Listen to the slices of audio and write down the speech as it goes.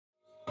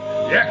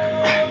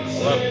Yeah.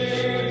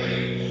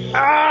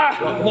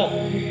 Come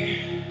on.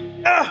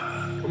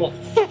 Come on.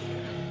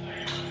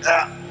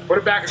 Put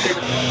it back and take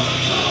it.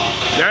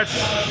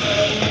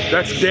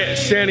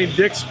 That's standing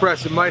Dick's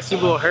press. It might seem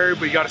a little hairy,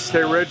 but you got to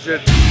stay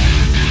rigid.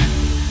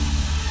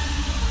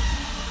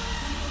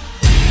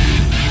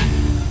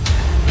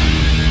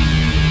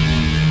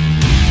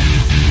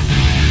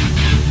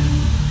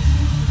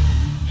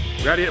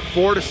 Got to hit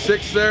 4 to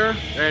 6 there,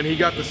 and he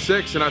got the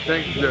 6, and I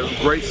think a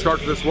great start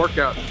to this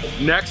workout.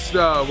 Next,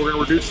 we're going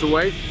to reduce the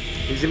weight.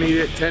 He's going to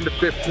hit 10 to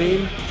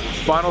 15.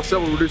 Final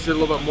set, we'll reduce it a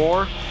little bit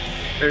more,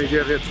 and he's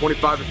going to hit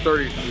 25 to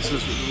 30.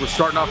 We're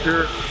starting off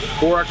here,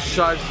 4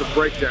 exercises of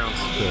breakdowns.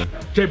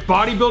 Okay,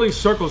 bodybuilding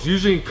circles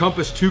usually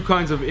encompass 2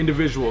 kinds of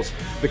individuals.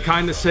 The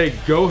kind that say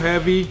go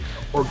heavy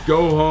or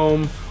go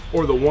home,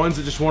 or the ones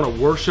that just want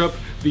to worship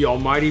the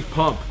almighty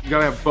pump. You got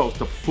to have both.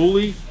 To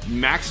fully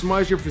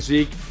maximize your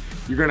physique,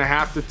 you're gonna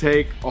have to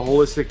take a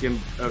holistic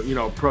and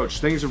approach.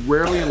 Things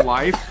rarely in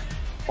life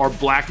are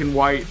black and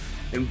white,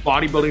 and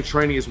bodybuilding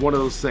training is one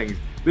of those things.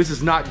 This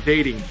is not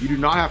dating. You do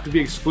not have to be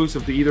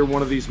exclusive to either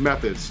one of these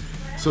methods.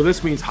 So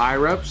this means high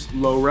reps,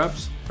 low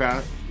reps,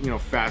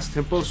 fast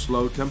tempo,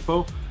 slow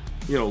tempo,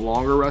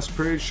 longer rest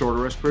periods, shorter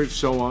rest periods,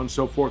 so on and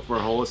so forth for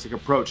a holistic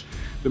approach.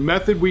 The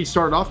method we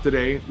started off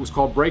today was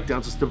called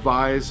breakdowns. It's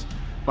devised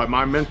by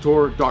my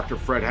mentor, Dr.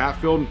 Fred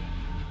Hatfield.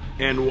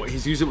 And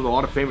he's used it with a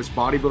lot of famous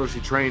bodybuilders. He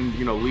trained,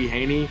 Lee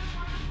Haney,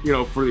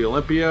 for the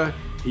Olympia.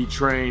 He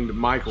trained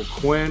Michael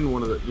Quinn,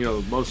 one of the,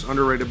 most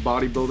underrated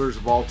bodybuilders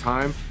of all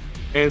time.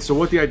 And so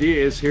what the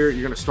idea is here,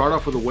 you're gonna start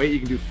off with a weight you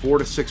can do 4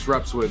 to 6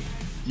 reps with.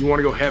 You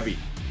wanna go heavy,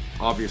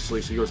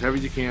 obviously. So you go as heavy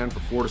as you can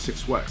for 4 to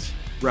 6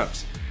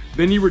 reps.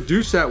 Then you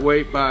reduce that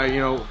weight by,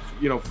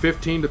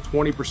 15 to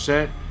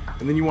 20%.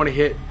 And then you wanna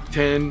hit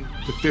 10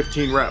 to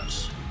 15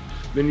 reps.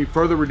 Then you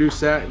further reduce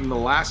that, and in the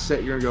last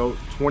set you're gonna go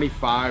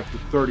 25 to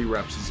 30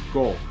 reps is the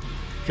goal.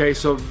 Okay,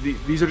 so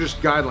these are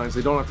just guidelines.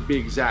 They don't have to be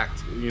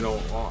exact,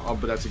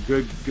 but that's a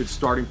good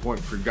starting point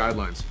for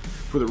guidelines.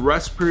 For the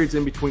rest periods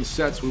in between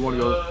sets, we want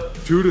to go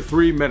 2 to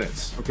 3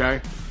 minutes. Okay,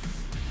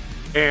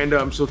 and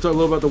so talk a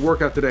little about the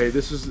workout today.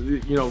 This is,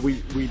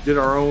 we did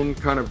our own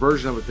kind of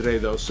version of it today,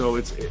 though. So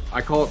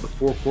I call it the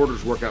 4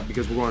 quarters workout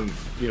because we're going,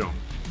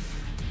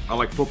 I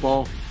like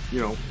football,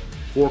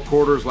 4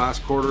 quarters,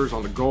 last quarters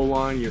on the goal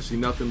line. You see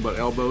nothing but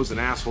elbows and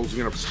assholes.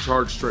 You're gonna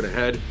charge straight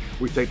ahead.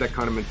 We take that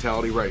kind of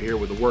mentality right here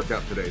with the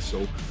workout today.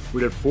 So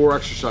we did 4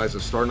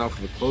 exercises, starting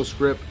off with a close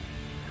grip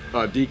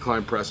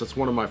decline press. That's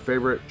one of my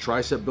favorite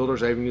tricep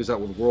builders. I even use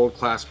that with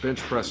world-class bench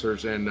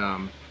pressers. And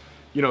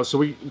so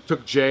we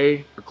took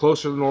J, a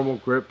closer to normal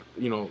grip,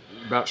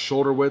 about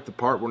shoulder width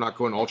apart. We're not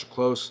going ultra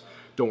close.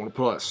 Don't want to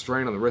put that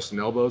strain on the wrists and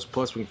elbows.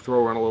 Plus we can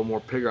throw around a little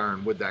more pig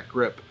iron with that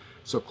grip.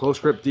 So close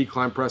grip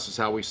decline press is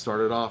how we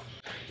started off.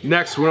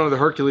 Next, we went on to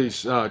the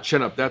Hercules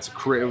chin up. That's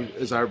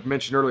as I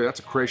mentioned earlier, that's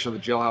a creation of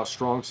the Jailhouse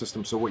Strong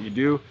system. So what you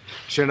do,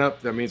 chin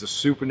up, that means a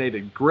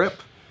supinated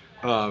grip,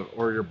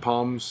 or your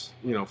palms,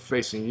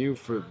 facing you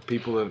for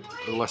people that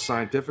are less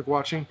scientific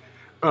watching.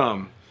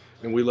 And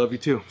we love you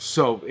too.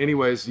 So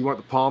anyways, you want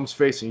the palms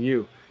facing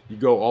you. You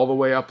go all the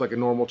way up like a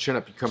normal chin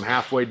up. You come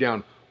halfway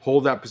down,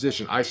 hold that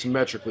position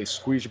isometrically,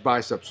 squeeze your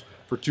biceps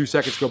for 2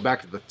 seconds, go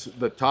back to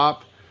the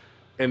top,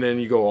 and then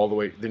you go all the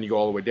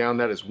way down.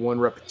 That is 1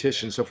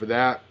 repetition. So for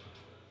that,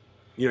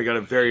 you got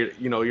to vary,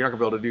 you're not gonna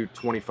be able to do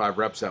 25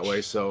 reps that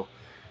way. So,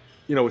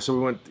 so we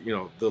went,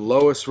 the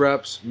lowest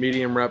reps,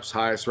 medium reps,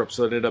 highest reps.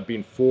 So it ended up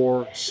being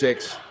 4,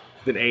 6,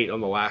 then 8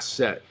 on the last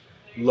set.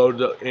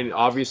 And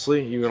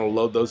obviously you're gonna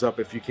load those up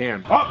if you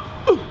can. Up,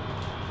 up,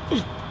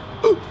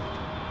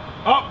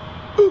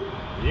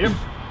 yep,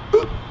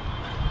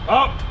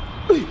 up,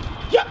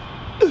 yeah,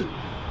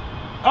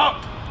 up.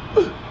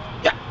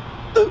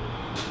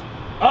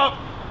 Up,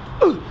 up,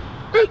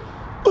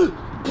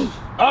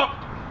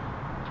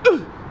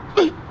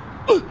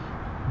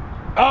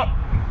 up.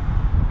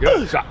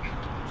 Good shot.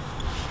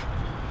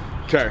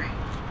 Okay.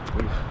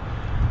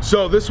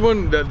 So this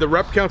one, the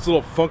rep count's a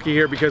little funky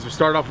here because we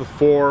started off with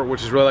 4,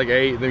 which is really like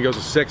 8, and then it goes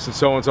to 6, and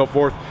so on and so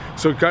forth.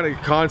 So kind of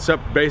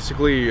concept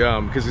basically,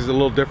 because it's a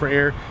little different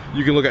here.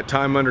 You can look at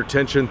time under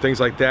tension, things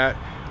like that,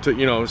 to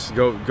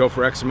go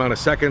for X amount of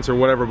seconds or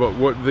whatever. But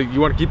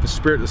you want to keep the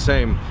spirit the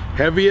same.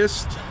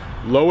 Heaviest,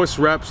 lowest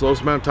reps,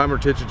 lowest amount of time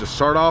retention to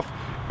start off,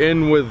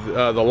 in with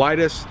the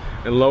lightest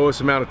and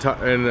lowest amount of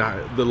time, and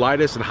the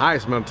lightest and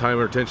highest amount of time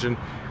retention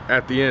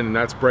at the end, and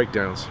that's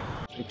breakdowns.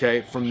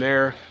 Okay, from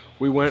there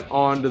we went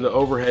on to the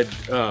overhead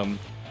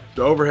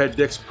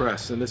Dick's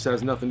press, and this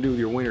has nothing to do with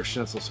your wiener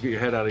schnitzel. So get your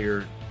head out of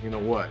your, and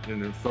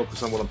then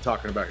focus on what I'm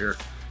talking about here.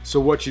 So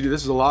what you do,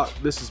 this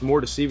is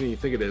more deceiving than you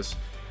think it is,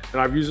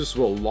 and I've used this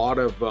with a lot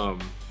of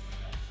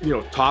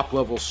top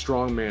level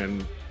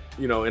strongman.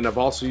 And I've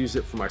also used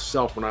it for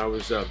myself when I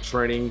was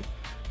training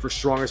for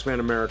Strongest Man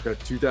America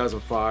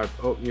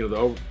 2005.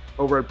 The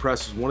overhead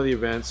press is one of the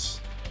events,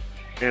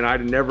 and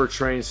I'd never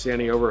trained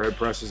standing overhead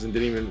presses and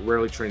didn't even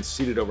rarely train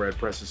seated overhead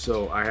presses.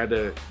 So I had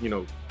to,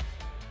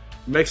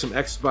 make some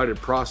expedited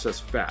process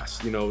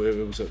fast. There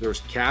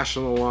was cash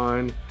on the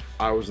line.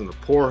 I was in the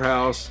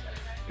poorhouse,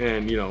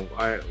 and you know,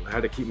 I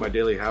had to keep my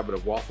daily habit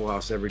of Waffle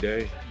House every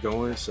day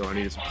going, so I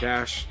needed some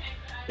cash.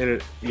 And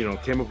it, you know,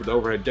 came up with the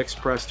overhead disc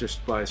press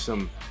just by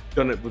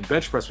done it with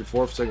bench press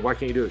before. It's like, why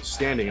can't you do it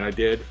standing? And I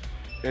did.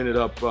 Ended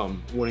up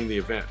winning the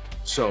event.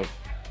 So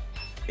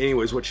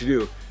anyways, what you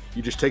do,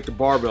 you just take the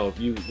barbell,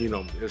 you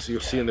know, as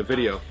you'll see in the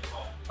video,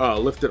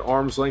 lift it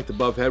arm's length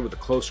above head with a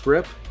close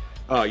grip.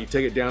 You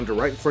take it down to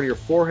right in front of your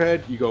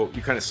forehead. You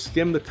kind of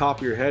skim the top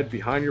of your head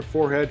behind your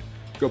forehead,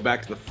 go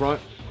back to the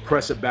front,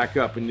 press it back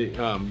up, and you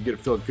get to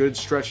feel a good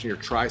stretch in your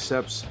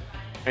triceps.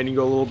 And you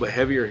can go a little bit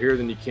heavier here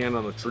than you can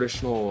on the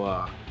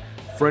traditional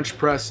French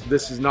press.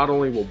 This is not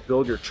only will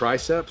build your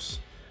triceps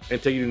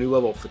and take you to a new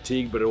level of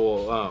fatigue, but it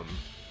will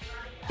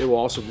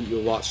also get you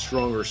a lot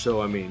stronger.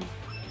 So I mean,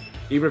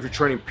 even if you're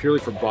training purely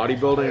for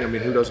bodybuilding, I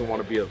mean, who doesn't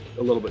want to be a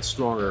little bit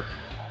stronger?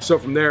 So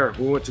from there,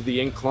 we went to the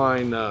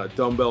incline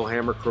dumbbell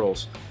hammer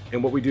curls,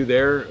 and what we do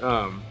there,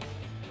 want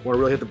to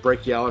really hit the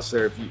brachialis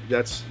there.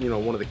 That's, you know,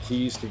 one of the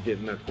keys to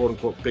getting a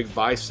quote-unquote big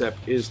bicep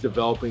is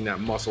developing that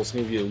muscle. It's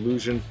going to give you the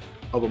illusion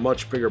of a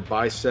much bigger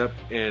bicep,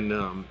 and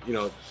you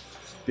know,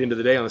 at the end of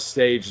the day on the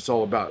stage, it's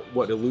all about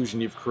what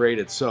illusion you've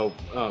created. So,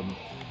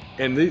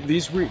 and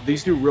these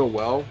do real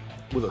well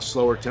with a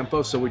slower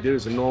tempo. So we did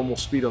is a normal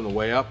speed on the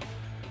way up,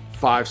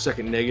 5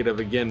 second negative,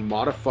 again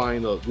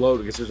modifying the load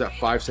because there's that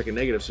 5 second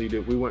negative. So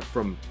we went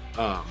from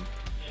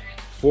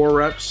 4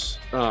 reps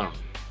to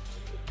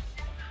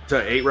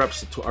 8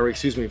 reps, or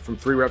excuse me, from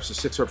 3 reps to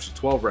 6 reps to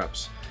 12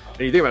 reps.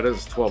 And you think about it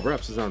as 12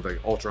 reps, it's not like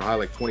ultra high,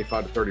 like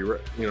 25 to 30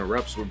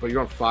 reps, but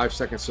you're on 5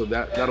 seconds. So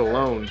that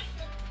alone,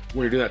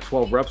 when you're doing that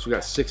 12 reps, we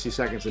got 60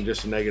 seconds in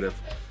just a negative.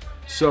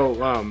 So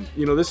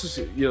you know,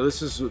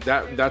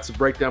 that's a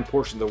breakdown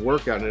portion of the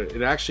workout, and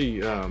it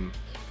actually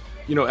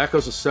you know,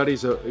 echoes a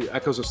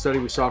study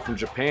we saw from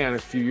Japan a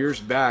few years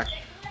back,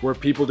 where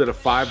people did a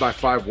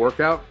 5x5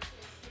 workout,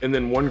 and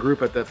then one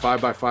group at that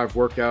 5x5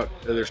 workout,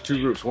 there's 2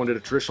 groups. One did a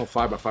traditional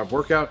 5x5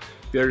 workout,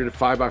 the other did a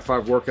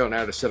 5x5 workout and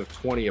added a set of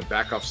 20, a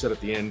back off set at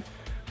the end.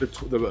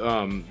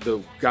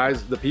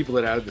 The people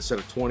that added the set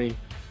of 20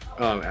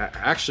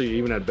 actually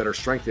even had better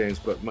strength gains,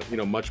 but you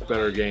know, much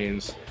better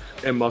gains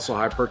and muscle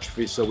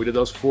hypertrophy. So we did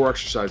those 4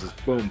 exercises,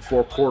 boom,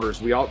 4 quarters.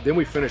 Then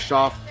we finished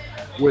off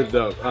with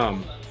the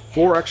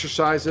 4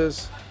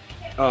 exercises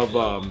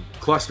of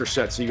cluster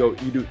sets. So you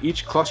do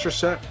each cluster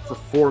set for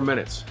 4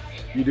 minutes.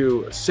 You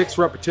do 6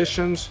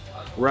 repetitions,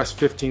 rest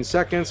 15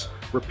 seconds,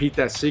 repeat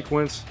that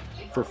sequence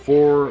for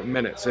 4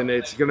 minutes. And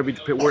it's going to be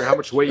how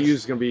much weight you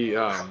use is going to be,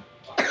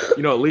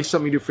 you know, at least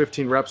something you do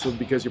 15 reps with,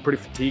 because you're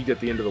pretty fatigued at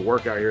the end of the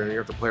workout here, and you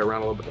have to play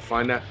around a little bit to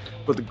find that.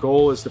 But the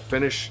goal is to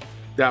finish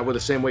that with the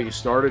same weight you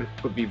started,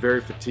 but be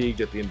very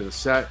fatigued at the end of the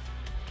set.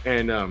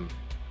 And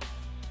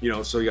you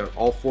know, so you got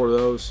all 4 of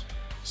those,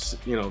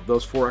 you know,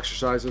 those 4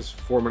 exercises,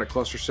 4-minute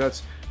cluster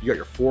sets. You got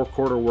your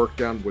 4-quarter work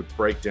down with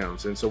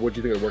breakdowns. And so, what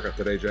do you think of the workout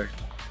today, Jay?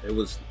 It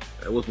was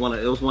one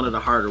of the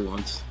harder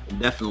ones,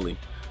 definitely.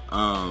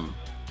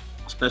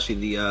 Especially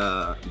the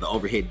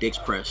overhead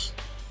disc press,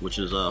 which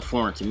is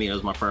foreign to me. It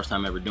was my first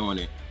time ever doing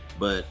it.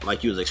 But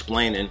like you was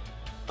explaining,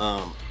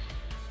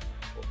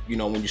 you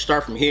know, when you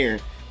start from here,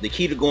 the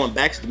key to going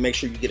back is to make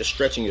sure you get a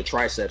stretch in your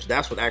triceps.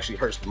 That's what actually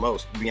hurts the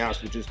most, to be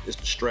honest with you, is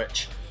the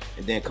stretch,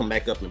 and then come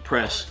back up and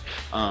press.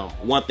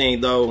 One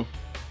thing though,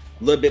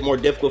 a little bit more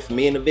difficult for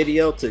me in the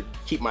video to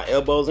keep my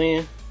elbows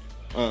in,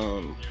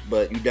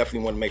 but you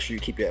definitely want to make sure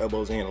you keep your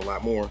elbows in a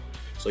lot more,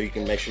 so you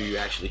can make sure you're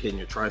actually hitting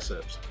your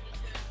triceps.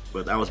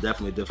 But that was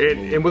definitely difficult.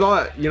 And with all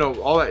that, you know,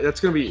 that's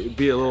going to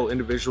be a little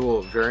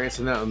individual variance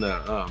in that. On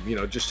the, you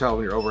know, just how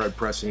when you're overhead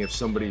pressing, if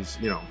somebody's,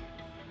 you know,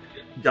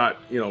 got,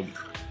 you know,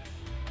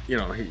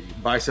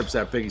 biceps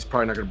that big, he's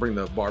probably not going to bring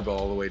the barbell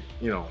all the way,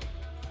 you know,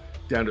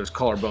 down to his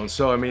collarbone.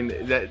 So I mean,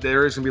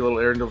 there is going to be a little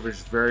individual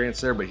variance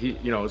there. But he,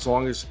 you know, as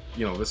long as,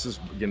 you know, this is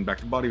getting back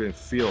to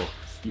bodybuilding,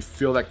 you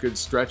feel that good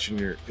stretch in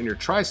your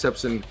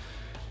triceps. And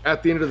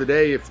at the end of the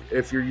day,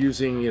 if you're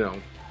using, you know,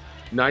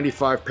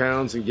 95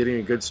 pounds and getting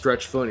a good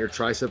stretch feeling your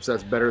triceps,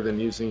 that's better than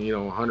using, you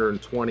know,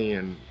 120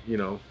 and, you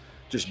know,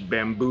 just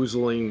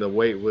bamboozling the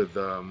weight with,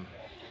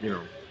 you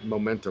know,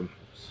 momentum.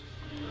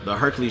 The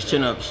Hercules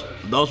chin-ups,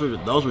 those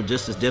were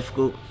just as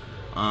difficult.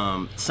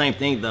 Same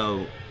thing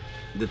though.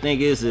 The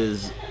thing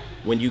is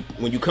when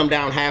you come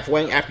down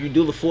halfway after you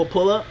do the full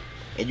pull-up,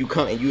 and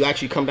you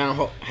actually come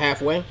down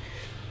halfway,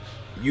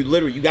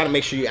 you got to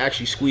make sure you're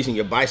actually squeezing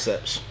your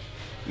biceps.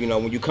 You know,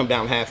 when you come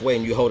down halfway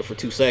and you hold it for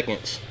 2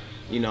 seconds.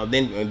 You know,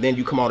 then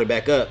you come all the way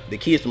back up. The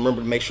key is to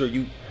remember to make sure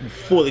you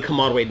fully come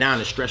all the way down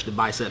and stretch the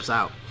biceps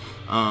out.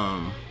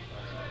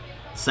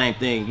 Same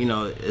thing, you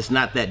know, it's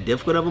not that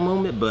difficult of a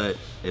movement, but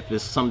if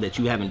it's something that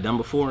you haven't done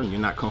before and you're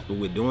not comfortable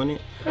with doing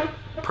it,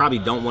 probably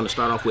don't want to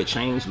start off with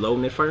chains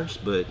loading it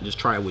first, but just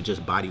try it with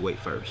just body weight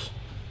first.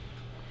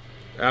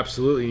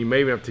 Absolutely. You may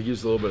even have to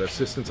use a little bit of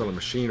assistance on a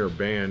machine or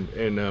band,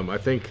 and I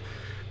think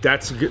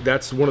that's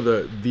one of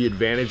the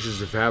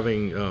advantages of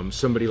having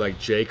somebody like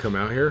Jay come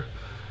out here.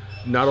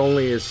 Not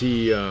only is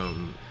he, you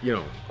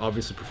know,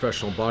 obviously a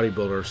professional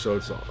bodybuilder, so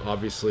it's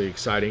obviously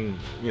exciting,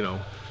 you know,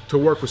 to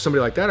work with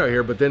somebody like that out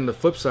here. But then the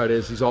flip side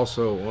is he's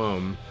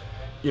also,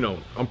 you know,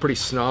 I'm pretty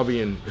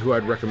snobby in who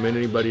I'd recommend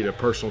anybody to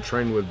personal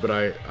train with, but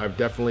I've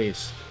definitely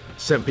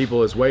sent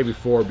people his way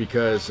before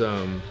because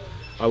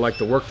I like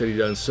the work that he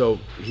does. So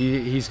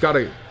he's got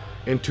a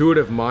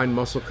intuitive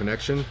mind-muscle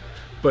connection,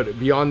 but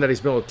beyond that,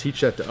 he's been able to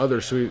teach that to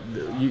others. So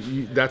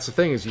that's the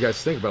thing is, you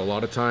guys think about a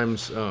lot of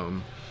times,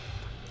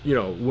 you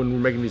know, when we're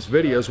making these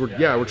videos,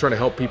 we're trying to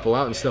help people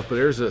out and stuff, but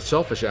there's a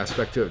selfish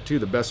aspect to it too.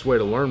 The best way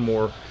to learn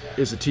more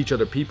is to teach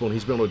other people, and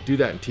he's been able to do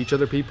that and teach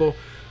other people.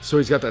 So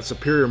he's got that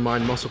superior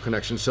mind-muscle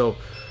connection. So,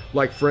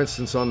 like for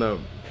instance, on the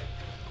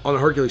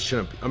Hercules Chin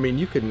up, I mean,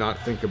 you could not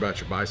think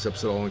about your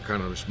biceps at all and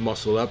kind of just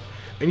muscle up,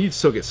 and you'd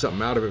still get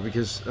something out of it,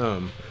 because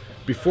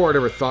before I'd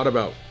ever thought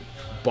about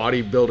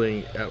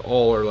bodybuilding at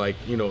all, or like,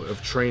 you know,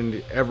 have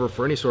trained ever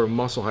for any sort of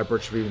muscle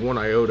hypertrophy 1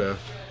 iota,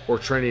 or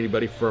trained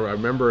anybody for, I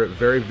remember it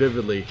very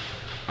vividly.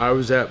 I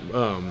was at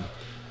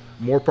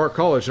Moore Park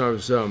College, and I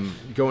was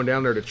going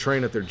down there to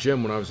train at their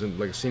gym when I was in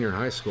like a senior in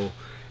high school,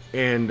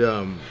 and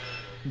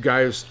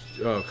guys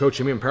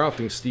coaching me in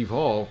powerlifting, Steve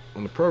Hall,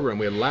 on the program,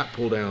 we had lat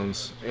pull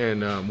downs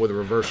and with a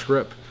reverse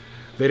grip.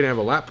 They didn't have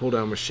a lat pull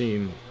down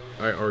machine,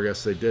 or I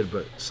guess they did,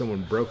 but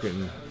someone broke it,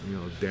 and you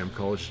know, damn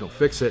college don't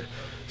fix it.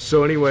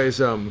 So anyways,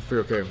 figure,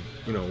 okay,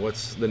 you know,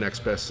 what's the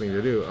next best thing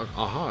to do?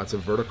 Aha, it's a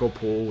vertical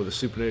pull with a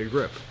supinated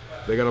grip.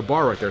 They got a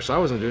bar right there, so I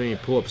wasn't doing any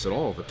pull-ups at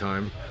all at the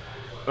time.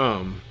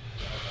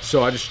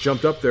 So I just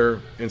jumped up there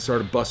and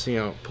started busting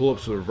out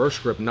pull-ups with a reverse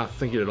grip, not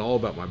thinking at all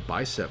about my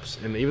biceps.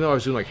 And even though I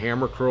was doing like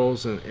hammer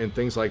curls and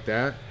things like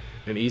that,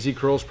 and easy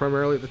curls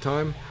primarily at the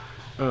time,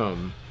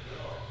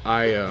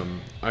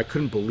 I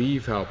couldn't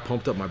believe how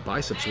pumped up my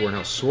biceps were and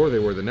how sore they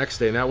were the next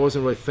day. And that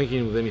wasn't really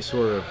thinking with any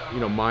sort of, you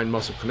know,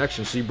 mind-muscle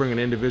connection. So you bring an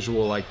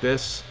individual like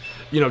this,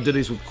 you know, did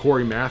these with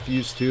Corey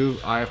Matthews too,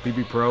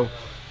 IFBB Pro,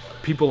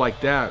 people like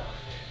that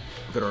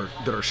that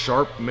are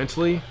sharp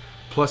mentally,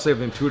 plus they have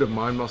the intuitive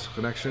mind-muscle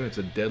connection. It's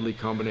a deadly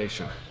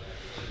combination.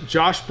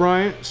 Josh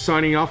Bryant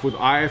signing off with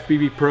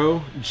IFBB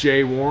Pro,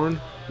 Jay Warren,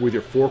 with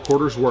your 4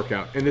 quarters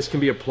workout. And this can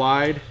be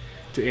applied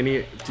to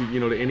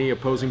any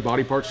opposing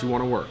body parts you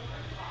want to work.